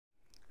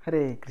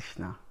Hare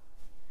Krishna.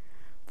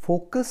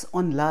 Focus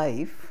on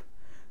life,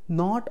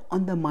 not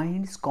on the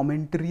mind's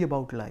commentary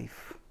about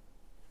life.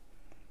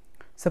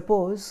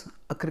 Suppose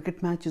a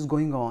cricket match is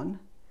going on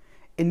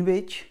in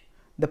which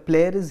the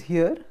player is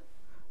here,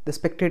 the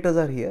spectators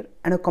are here,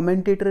 and a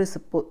commentator is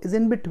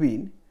in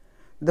between.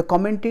 The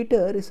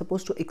commentator is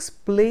supposed to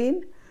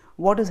explain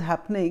what is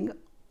happening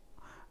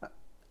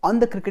on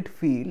the cricket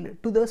field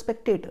to the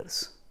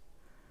spectators.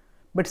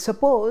 But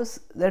suppose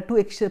there are two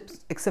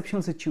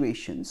exceptional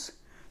situations.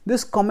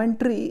 This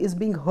commentary is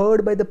being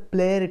heard by the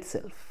player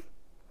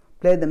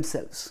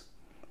themselves,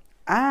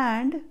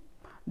 and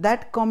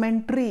that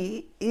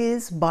commentary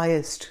is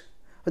biased.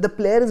 The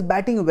player is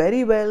batting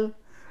very well,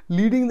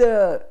 leading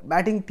the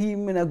batting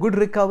team in a good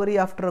recovery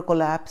after a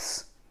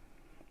collapse,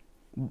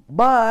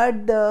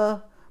 but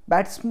the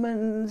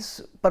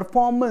batsman's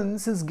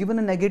performance is given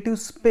a negative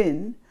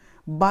spin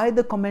by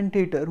the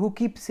commentator, who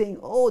keeps saying,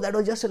 "Oh, that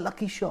was just a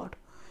lucky shot.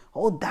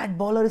 Oh, that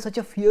bowler is such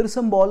a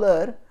fearsome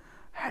bowler.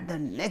 And the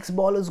next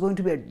ball is going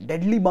to be a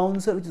deadly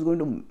bouncer which is going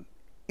to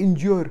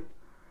injure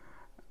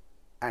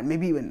and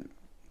maybe even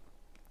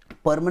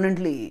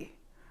permanently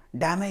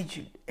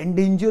damage,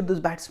 endanger this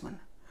batsman."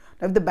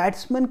 Now, if the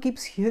batsman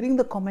keeps hearing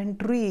the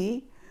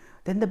commentary,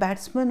 then the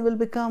batsman will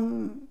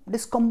become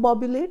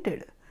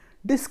discombobulated,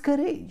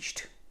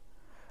 discouraged,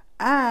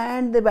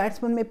 and the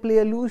batsman may play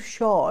a loose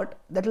shot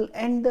that will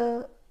end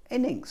the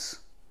innings.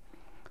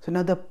 So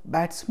now the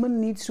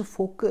batsman needs to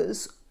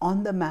focus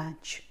on the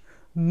match,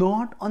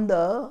 not on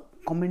the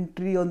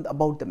commentary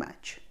about the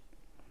match.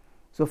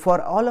 So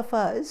for all of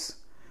us,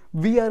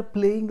 we are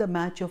playing the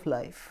match of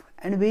life,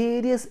 and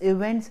various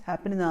events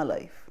happen in our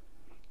life.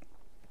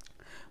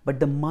 But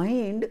the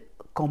mind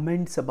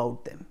comments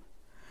about them,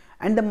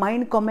 and the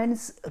mind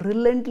comments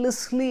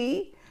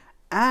relentlessly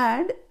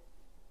and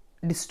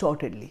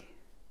distortedly.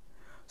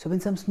 So when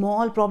some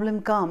small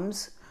problem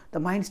comes, the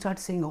mind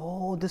starts saying,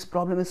 "Oh, this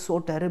problem is so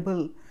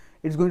terrible.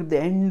 It's going to be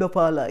the end of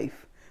our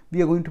life.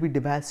 We are going to be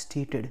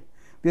devastated.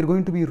 We are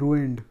going to be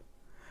ruined."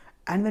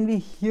 And when we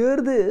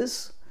hear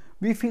this,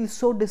 we feel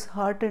so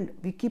disheartened.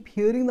 We keep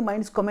hearing the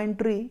mind's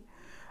commentary,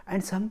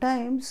 and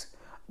sometimes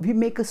we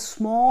make a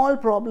small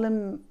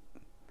problem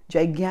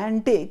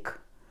gigantic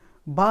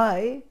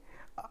by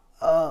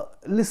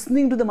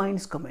listening to the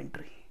mind's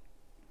commentary.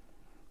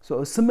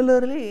 So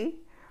similarly,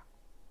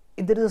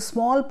 if there is a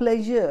small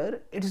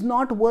pleasure, it is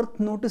not worth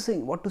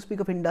noticing, what to speak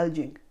of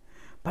indulging.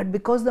 But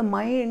because the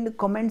mind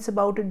comments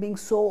about it being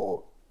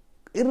so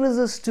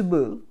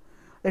irresistible,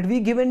 that we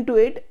give in to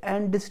it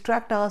and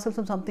distract ourselves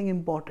from something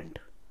important.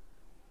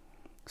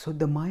 So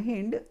the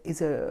mind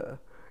is a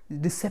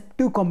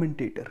deceptive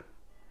commentator,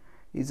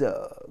 is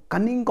a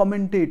cunning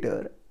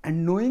commentator,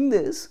 and knowing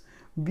this,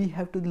 we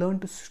have to learn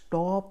to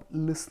stop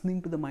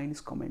listening to the mind's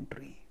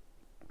commentary.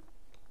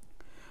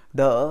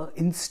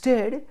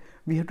 Instead,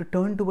 we have to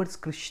turn towards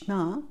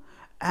Krishna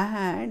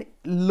and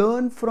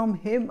learn from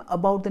him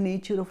about the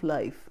nature of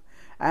life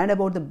and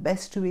about the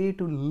best way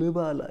to live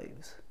our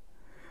lives.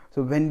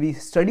 So when we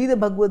study the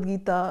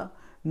Bhagavad-Gītā,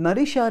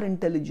 nourish our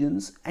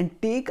intelligence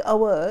and take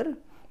our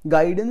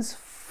guidance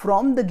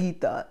from the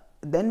Gita,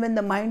 then when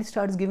the mind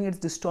starts giving its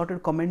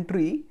distorted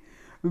commentary,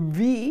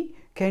 we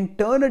can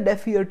turn a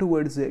deaf ear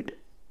towards it,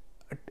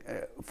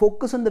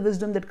 focus on the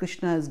wisdom that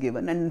Krishna has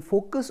given, and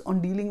focus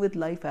on dealing with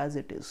life as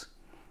it is.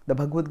 The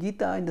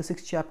Bhagavad-Gītā in the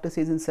 6th chapter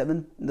says in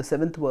the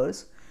 7th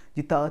verse,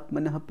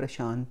 "Jitātmanah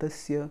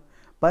prashantasya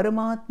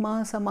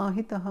paramatma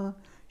samahitah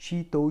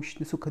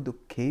shitoshna sukha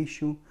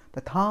dukkheshu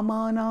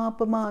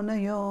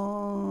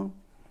tathamanapamanaya."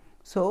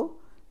 So,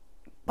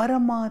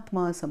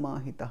 paramatma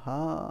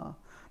samahitah,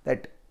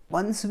 that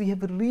once we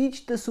have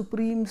reached the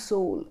Supreme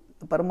Soul,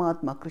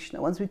 Paramatma,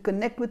 Krishna, once we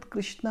connect with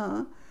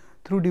Krishna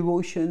through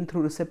devotion,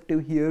 through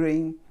receptive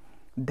hearing,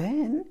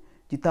 then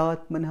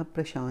Jitātmanah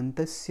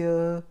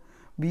prashantasya,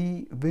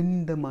 we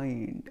win the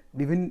mind,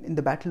 we win in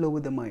the battle over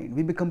the mind,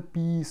 we become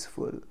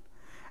peaceful.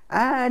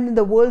 And in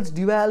the world's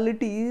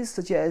dualities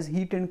such as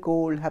heat and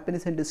cold,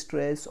 happiness and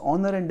distress,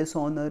 honor and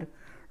dishonor,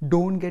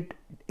 don't get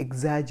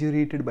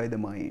exaggerated by the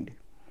mind.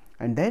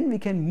 And then we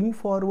can move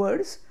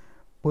forwards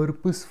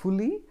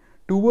purposefully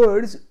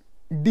towards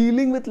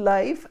dealing with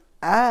life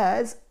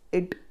as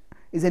it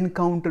is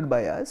encountered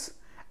by us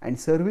and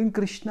serving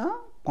Krishna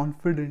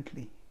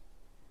confidently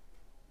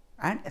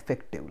and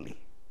effectively.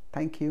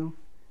 Thank you.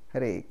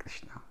 Hare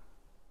Krishna.